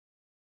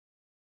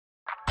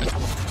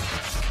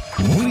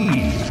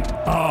We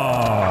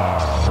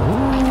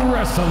are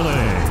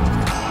wrestling.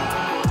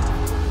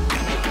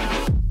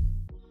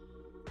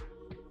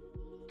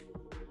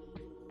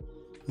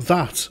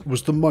 That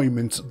was the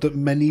moment that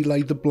many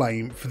laid the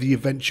blame for the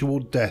eventual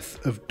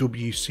death of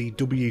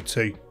WCW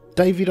to.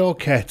 David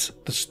Arquette,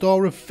 the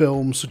star of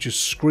films such as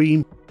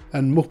Scream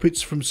and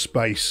Muppets from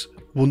Space,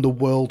 won the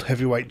World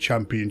Heavyweight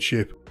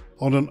Championship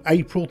on an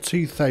April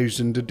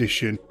 2000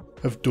 edition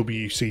of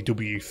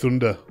WCW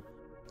Thunder.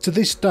 To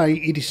this day,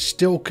 it is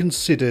still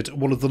considered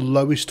one of the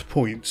lowest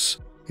points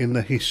in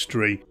the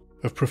history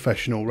of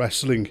professional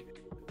wrestling,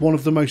 one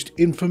of the most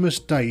infamous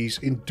days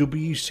in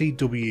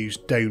WCW's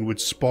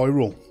downward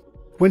spiral.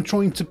 When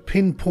trying to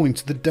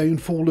pinpoint the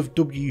downfall of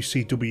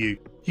WCW,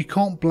 you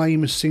can't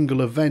blame a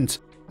single event,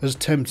 as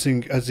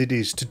tempting as it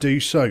is to do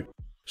so.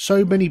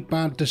 So many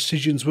bad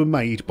decisions were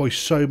made by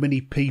so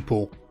many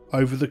people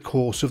over the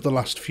course of the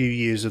last few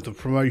years of the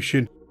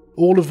promotion,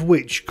 all of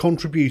which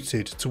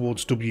contributed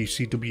towards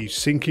WCW's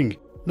sinking.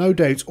 No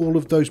doubt all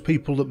of those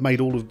people that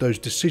made all of those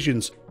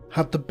decisions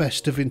had the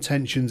best of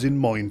intentions in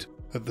mind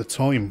at the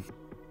time.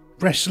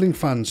 Wrestling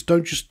fans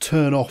don't just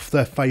turn off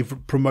their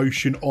favourite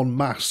promotion en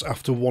masse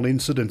after one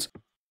incident.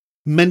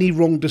 Many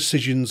wrong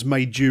decisions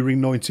made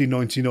during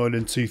 1999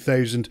 and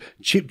 2000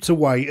 chipped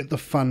away at the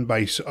fan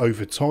base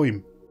over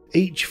time.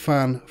 Each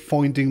fan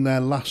finding their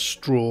last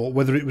straw,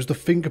 whether it was the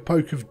finger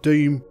poke of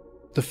doom,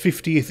 the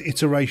 50th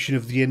iteration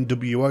of the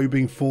NWO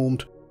being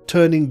formed,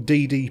 turning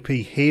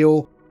DDP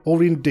heel,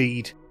 or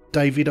indeed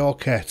David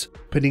Arquette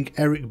pinning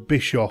Eric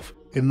Bischoff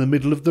in the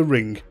middle of the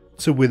ring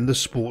to win the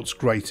sport's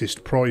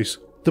greatest prize.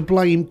 The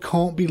blame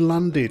can't be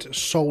landed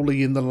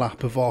solely in the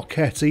lap of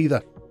Arquette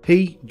either.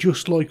 He,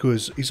 just like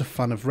us, is a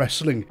fan of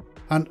wrestling,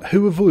 and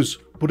who of us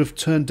would have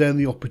turned down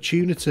the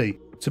opportunity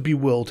to be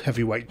World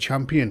Heavyweight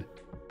Champion?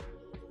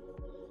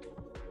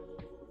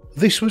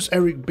 This was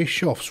Eric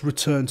Bischoff's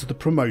return to the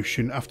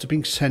promotion after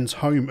being sent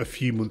home a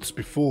few months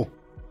before.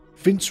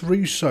 Vince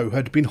Russo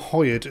had been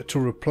hired to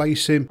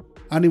replace him,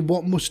 and in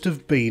what must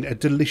have been a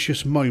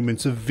delicious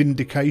moment of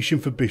vindication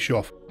for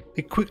Bischoff,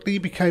 it quickly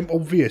became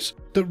obvious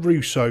that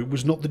Russo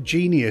was not the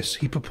genius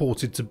he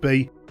purported to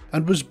be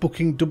and was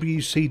booking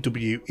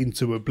WCW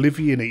into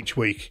oblivion each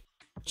week.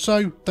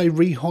 So they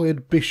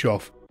rehired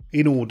Bischoff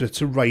in order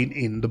to rein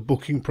in the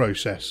booking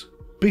process.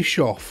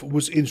 Bischoff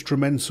was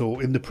instrumental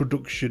in the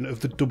production of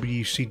the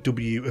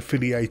WCW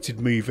affiliated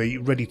movie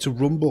Ready to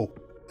Rumble,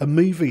 a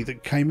movie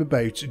that came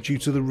about due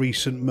to the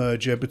recent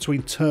merger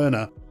between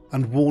Turner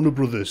and Warner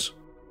Brothers.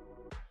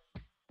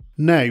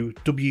 Now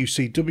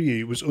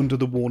WCW was under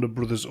the Warner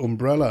Brothers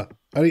umbrella,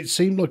 and it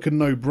seemed like a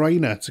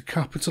no-brainer to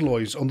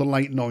capitalise on the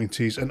late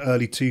 90s and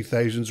early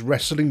 2000s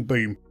wrestling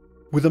boom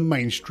with a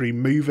mainstream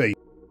movie,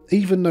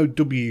 even though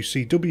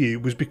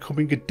WCW was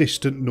becoming a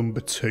distant number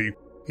 2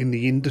 in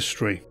the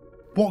industry.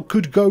 What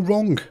could go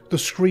wrong? The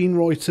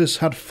screenwriters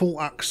had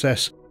full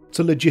access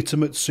to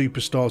legitimate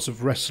superstars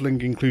of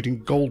wrestling including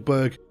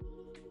Goldberg,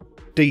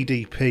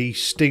 DDP,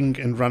 Sting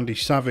and Randy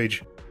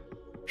Savage.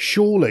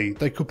 Surely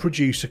they could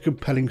produce a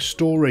compelling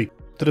story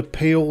that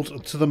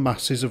appealed to the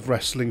masses of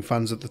wrestling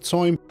fans at the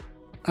time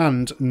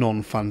and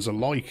non-fans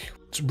alike.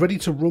 Ready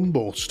to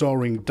Rumble,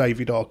 starring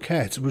David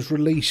Arquette, was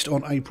released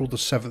on April the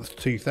 7th,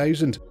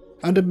 2000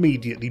 and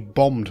immediately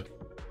bombed.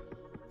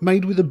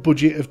 Made with a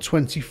budget of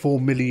 $24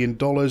 million,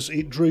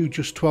 it drew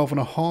just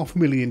 $12.5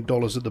 million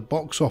at the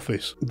box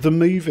office. The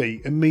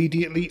movie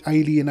immediately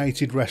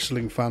alienated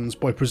wrestling fans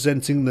by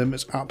presenting them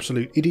as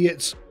absolute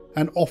idiots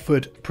and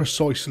offered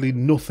precisely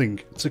nothing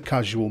to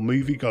casual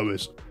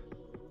moviegoers.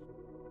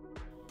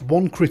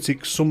 One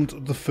critic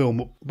summed the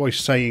film up by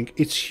saying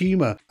it's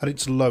humour at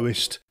its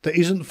lowest that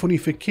isn't funny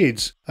for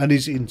kids and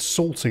is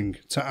insulting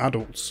to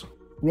adults.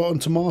 Rotten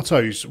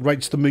Tomatoes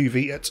rates the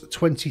movie at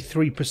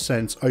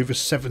 23% over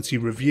 70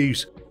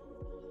 reviews.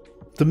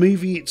 The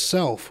movie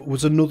itself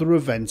was another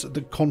event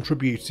that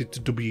contributed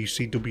to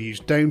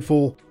WCW's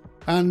downfall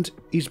and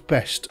is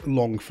best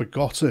long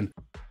forgotten.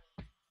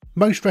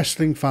 Most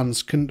wrestling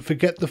fans can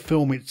forget the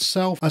film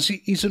itself as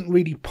it isn't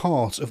really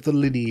part of the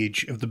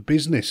lineage of the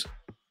business.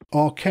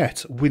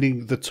 Arquette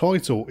winning the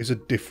title is a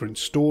different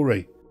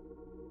story.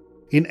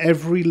 In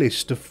every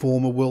list of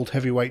former World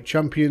Heavyweight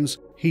Champions,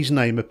 his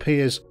name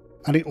appears,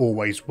 and it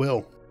always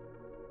will.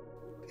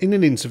 In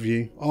an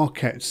interview,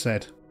 Arquette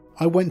said,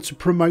 "I went to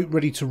promote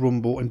Ready to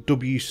Rumble and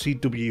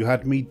WCW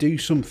had me do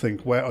something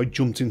where I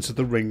jumped into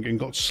the ring and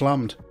got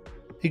slammed.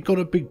 It got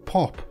a big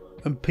pop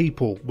and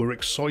people were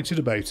excited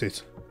about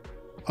it.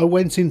 I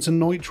went into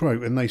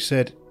Nitro and they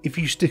said, if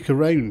you stick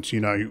around,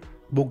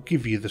 we'll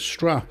give you the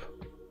strap.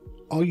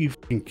 Are you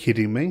f***ing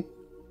kidding me?"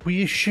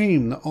 We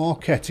assume that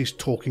Arquette is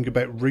talking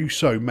about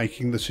Russo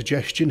making the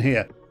suggestion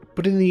here,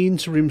 but in the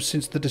interim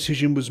since the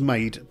decision was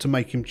made to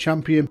make him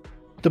champion,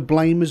 the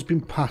blame has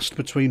been passed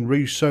between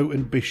Russo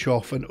and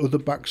Bischoff and other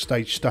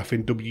backstage staff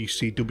in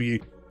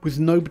WCW, with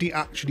nobody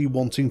actually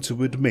wanting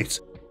to admit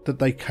that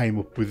they came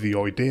up with the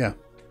idea.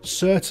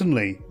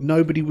 Certainly,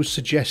 nobody was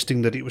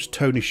suggesting that it was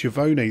Tony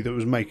Schiavone that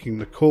was making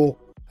the call,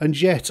 and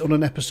yet on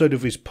an episode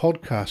of his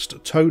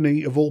podcast,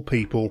 Tony, of all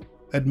people,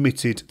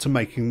 admitted to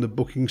making the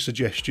booking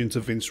suggestion to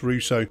Vince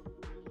Russo.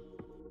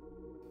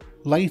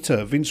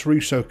 Later, Vince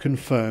Russo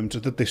confirmed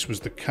that this was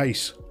the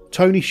case.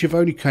 Tony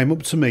Schiavone came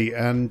up to me,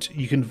 and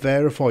you can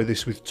verify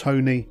this with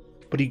Tony,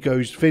 but he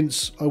goes,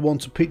 "Vince, I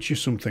want to pitch you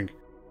something."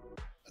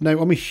 Now,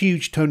 I'm a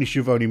huge Tony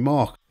Schiavone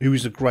mark, who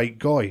is a great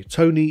guy.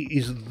 Tony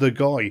is the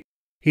guy.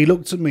 He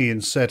looked at me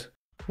and said,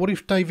 "What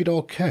if David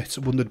Arquette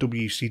won the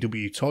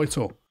WCW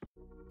title?"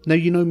 Now,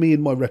 you know me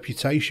and my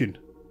reputation.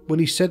 When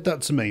he said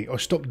that to me, I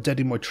stopped dead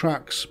in my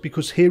tracks,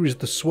 because here is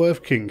the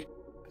Swerve King,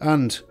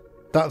 and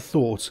that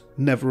thought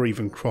never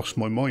even crossed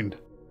my mind.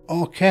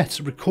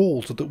 Arquette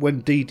recalled that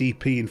when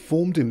DDP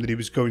informed him that he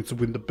was going to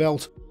win the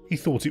belt, he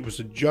thought it was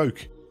a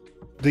joke.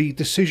 The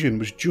decision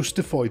was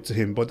justified to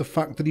him by the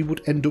fact that he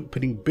would end up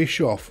pitting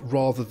Bischoff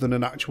rather than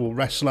an actual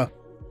wrestler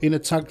in a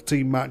tag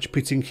team match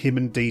pitting him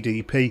and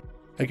DDP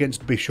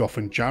against Bischoff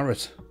and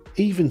Jarrett.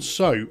 Even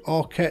so,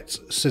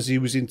 Arquette says he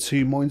was in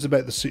two minds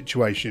about the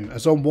situation,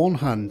 as on one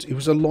hand he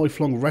was a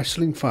lifelong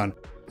wrestling fan,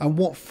 and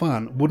what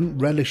fan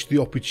wouldn't relish the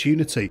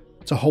opportunity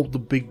to hold the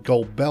big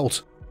gold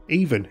belt,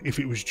 even if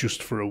it was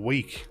just for a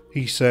week.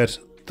 He said,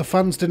 "The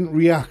fans didn't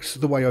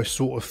react the way I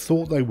sort of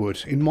thought they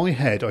would. In my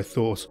head I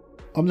thought,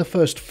 I'm the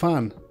first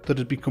fan that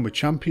had become a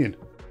champion.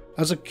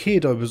 As a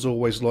kid I was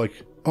always like,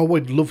 oh,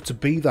 I'd love to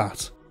be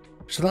that.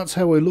 So that's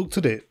how I looked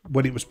at it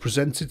when it was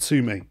presented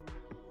to me.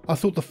 I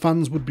thought the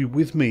fans would be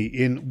with me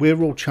in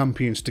we're all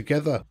champions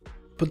together,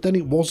 but then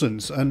it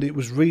wasn't, and it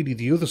was really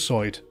the other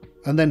side,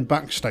 and then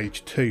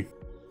backstage too."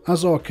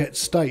 As Arquette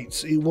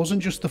states, it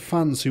wasn't just the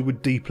fans who were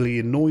deeply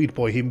annoyed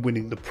by him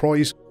winning the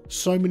prize.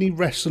 So many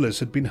wrestlers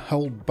had been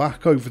held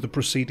back over the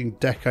preceding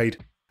decade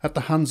at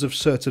the hands of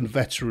certain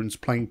veterans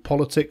playing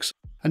politics,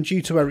 and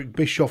due to Eric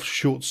Bischoff's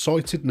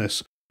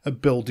short-sightedness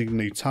of building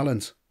new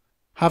talent.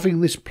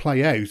 Having this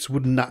play out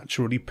would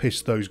naturally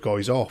piss those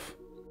guys off.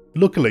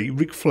 Luckily,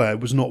 Ric Flair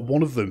was not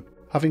one of them,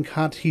 having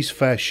had his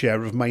fair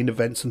share of main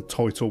events and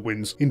title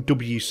wins in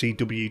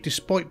WCW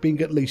despite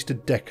being at least a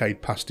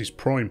decade past his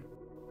prime.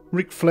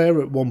 Ric Flair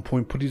at one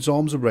point put his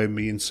arms around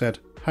me and said,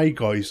 "Hey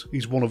guys,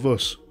 he's one of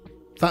us."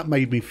 That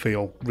made me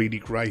feel really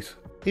great.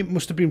 It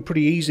must have been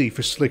pretty easy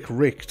for Slick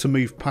Rick to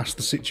move past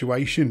the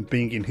situation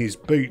being in his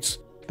boots,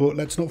 but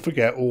let's not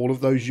forget all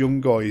of those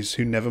young guys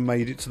who never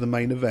made it to the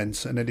main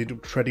events and ended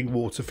up treading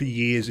water for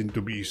years in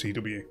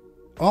WCW.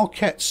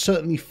 Arquette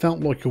certainly felt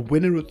like a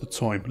winner at the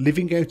time,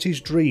 living out his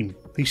dream.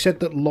 He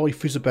said that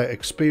life is about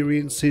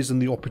experiences,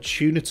 and the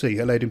opportunity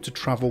allowed him to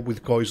travel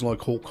with guys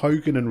like Hulk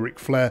Hogan and Ric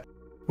Flair,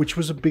 which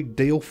was a big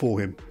deal for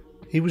him.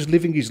 He was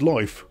living his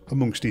life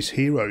amongst his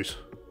heroes.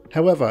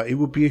 However, it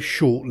would be a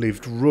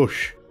short-lived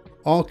rush.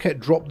 Arquette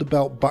dropped the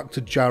belt back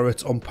to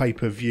Jarrett on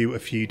pay-per-view a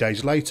few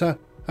days later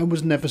and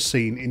was never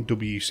seen in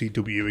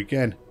WCW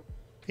again.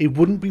 It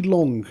wouldn't be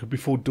long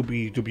before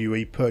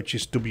WWE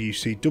purchased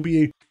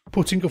WCW,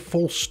 putting a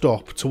full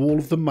stop to all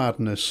of the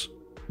madness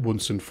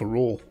once and for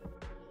all.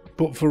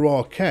 But for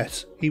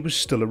Arquette, he was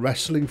still a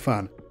wrestling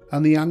fan,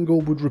 and the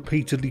angle would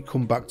repeatedly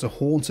come back to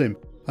haunt him,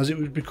 as it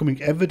was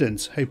becoming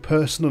evident how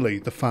personally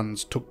the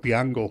fans took the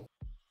angle.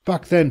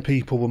 Back then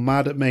people were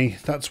mad at me.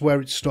 That's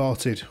where it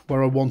started,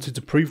 where I wanted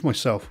to prove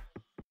myself.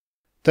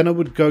 Then I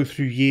would go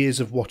through years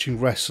of watching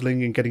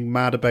wrestling and getting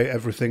mad about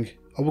everything.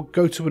 I would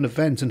go to an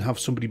event and have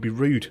somebody be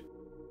rude.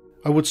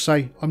 I would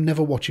say, "I'm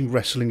never watching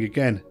wrestling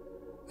again,"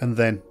 and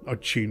then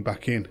I'd tune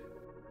back in.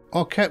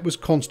 Arquette was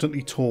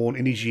constantly torn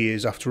in his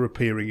years after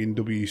appearing in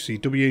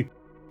WCW.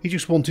 He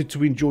just wanted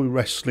to enjoy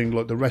wrestling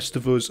like the rest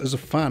of us as a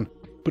fan,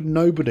 but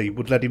nobody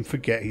would let him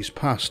forget his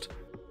past.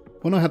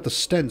 When I had the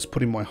stents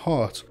put in my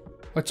heart,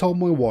 I told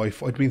my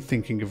wife I'd been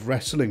thinking of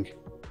wrestling.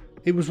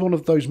 It was one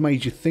of those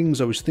major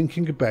things I was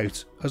thinking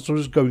about as I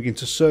was going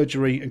into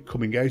surgery and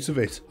coming out of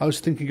it. I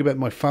was thinking about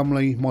my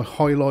family, my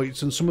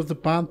highlights, and some of the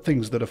bad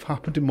things that have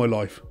happened in my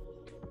life.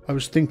 I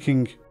was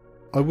thinking,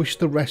 I wish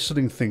the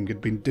wrestling thing had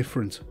been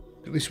different.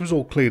 This was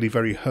all clearly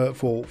very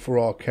hurtful for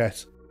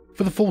Arquette.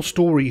 For the full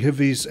story of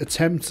his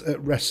attempt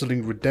at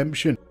wrestling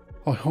redemption,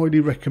 I highly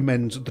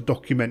recommend the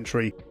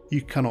documentary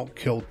You Cannot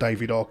Kill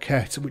David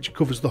Arquette, which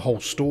covers the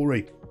whole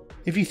story.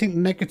 If you think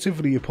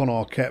negatively upon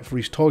Arquette for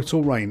his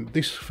title reign,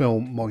 this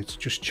film might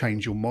just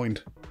change your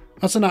mind.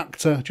 As an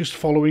actor, just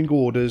following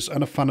orders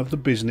and a fan of the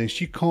business,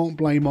 you can't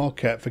blame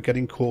Arquette for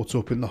getting caught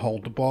up in the whole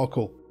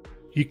debacle.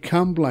 You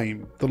can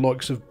blame the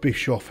likes of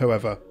Bischoff,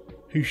 however,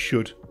 who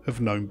should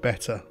have known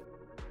better.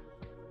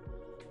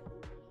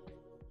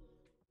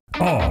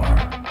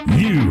 Are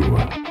you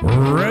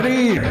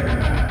ready?